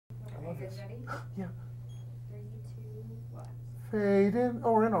love this. Yeah. 3, 2, 1. Fade in.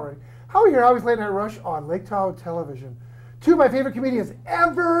 Oh, we're in already. Howie here, Howie's Late Night Rush on Lake Tahoe Television. Two of my favorite comedians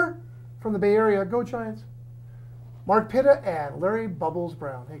ever from the Bay Area. Go Giants. Mark Pitta and Larry Bubbles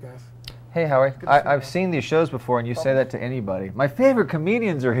Brown. Hey, guys. Hey, Howie. I've seen these shows before, and you say that to anybody. My favorite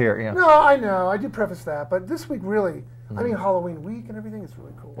comedians are here. Yeah. No, I know. I did preface that. But this week, really, I mean, Halloween week and everything is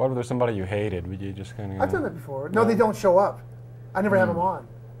really cool. What if there's somebody you hated? Would you just kind of... I've done that before. No, they don't show up. I never have them on.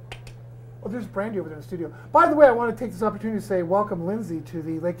 Well, there's Brandy over there in the studio. By the way, I want to take this opportunity to say welcome Lindsay to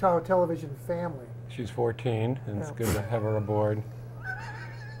the Lake Tahoe Television family. She's 14, and it's good to have her aboard.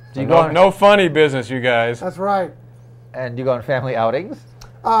 No funny business, you guys. That's right. And you go on family outings?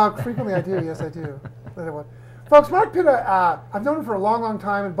 Frequently I do, yes I do. Folks, Mark Pitta, I've known him for a long, long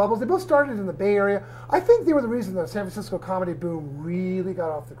time, and Bubbles, they both started in the Bay Area. I think they were the reason the San Francisco comedy boom really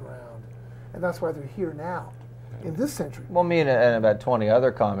got off the ground. And that's why they're here now, in this century. Well, me and about 20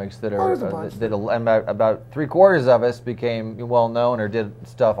 other comics that are, there's a bunch. about 3/4 of us became well-known or did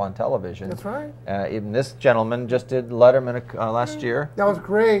stuff on television. That's right. Even this gentleman just did Letterman last year. That was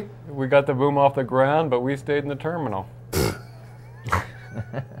great. We got the boom off the ground, but we stayed in the terminal.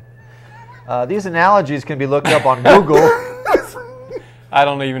 These analogies can be looked up on Google. I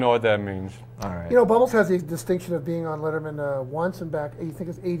don't even know what that means. All right. You know, Bubbles has the distinction of being on Letterman once and back, you think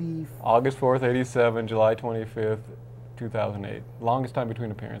it's 80... August 4th, 87, July 25th, 2008. Longest time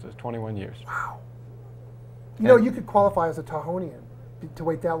between appearances, 21 years. Wow. You know, you could qualify as a Tahonian to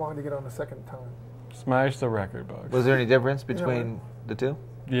wait that long to get on the second time. Smashed the record books. Was there any difference between the two?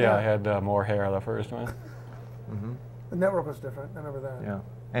 Yeah, I had more hair the first one. The network was different. I remember that. Yeah.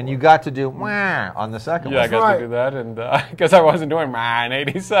 And you got to do wah on the second Yeah, one. I got to do that, and because I wasn't doing wah in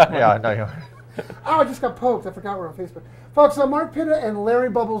 87. Yeah, no, you Oh, I just got poked. I forgot we're on Facebook. Folks, Mark Pitta and Larry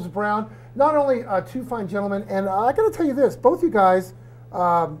Bubbles Brown, not only two fine gentlemen, and I got to tell you this, both you guys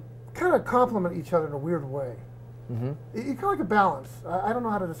kind of complement each other in a weird way. You kind of like a balance. I don't know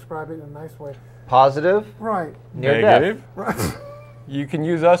how to describe it in a nice way. Positive. Right. Near Negative. death. Right. You can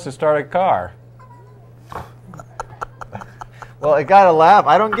use us to start a car. Well, it got a laugh.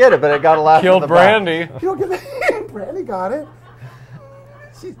 I don't get it, but it got a laugh. Killed Brandy. You don't get that? Brandy got it.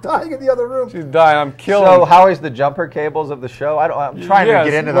 She's dying in the other room. She's dying. I'm killing. So Howie's the jumper cables of the show? I'm trying to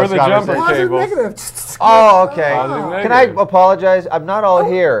get into those we're the jumper conversations. cables. Oh, okay. Positive, Can I apologize? I'm not all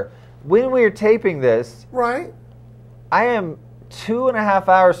here. When we were taping this, right? I am 2.5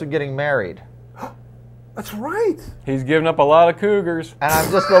 hours from getting married. That's right. He's given up a lot of cougars. And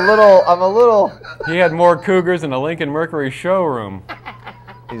I'm just a little... He had more cougars in the Lincoln Mercury showroom.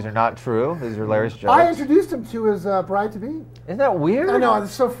 These are not true. These are Larry's jokes. I introduced him to his bride-to-be. Isn't that weird? I know,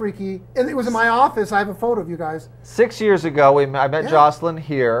 it's so freaky. And it was in my office. I have a photo of you guys. 6 years ago, I met Jocelyn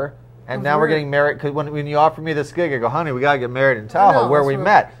here, and now we're getting married. Because when you offered me this gig, I go, honey, we got to get married in Tahoe, where we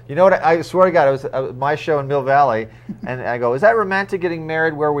met. You know what? I swear to God, it was my show in Mill Valley. And I go, is that romantic, getting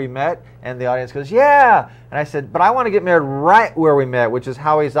married where we met? And the audience goes, yeah. And I said, but I want to get married right where we met, which is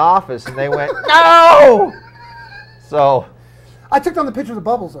Howie's office. And they went, no! So... I took down the picture of the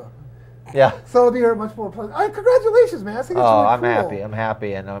Bubbles, though. Yeah. So it'll be much more pleasant. Congratulations, man. I think it's really I'm cool. happy. I'm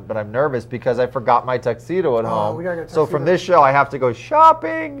happy, and but I'm nervous because I forgot my tuxedo at home. We gotta get a so from this show, I have to go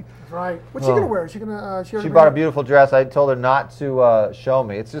shopping. That's right. What's she gonna wear? Is she gonna? She brought a beautiful dress. I told her not to show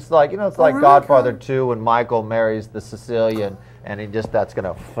me. It's just like it's like really? Godfather 2 when Michael marries the Sicilian, and he just that's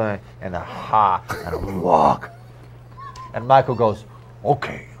gonna and a ha and a walk, and Michael goes,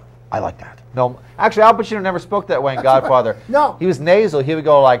 okay, I like that. No, actually, Al Pacino never spoke that way in Godfather. No. He was nasal. He would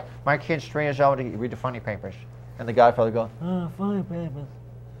go like, my kid's 3 years old, read the funny papers. And the Godfather would go, oh, funny papers.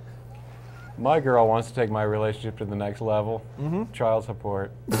 My girl wants to take my relationship to the next level. Child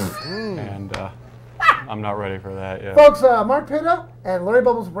support. And I'm not ready for that yet. Folks, Mark Pitta and Larry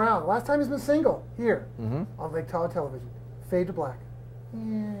Bubbles Brown. Last time he's been single, here on Lake Tahoe Television. Fade to black.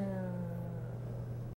 Yeah.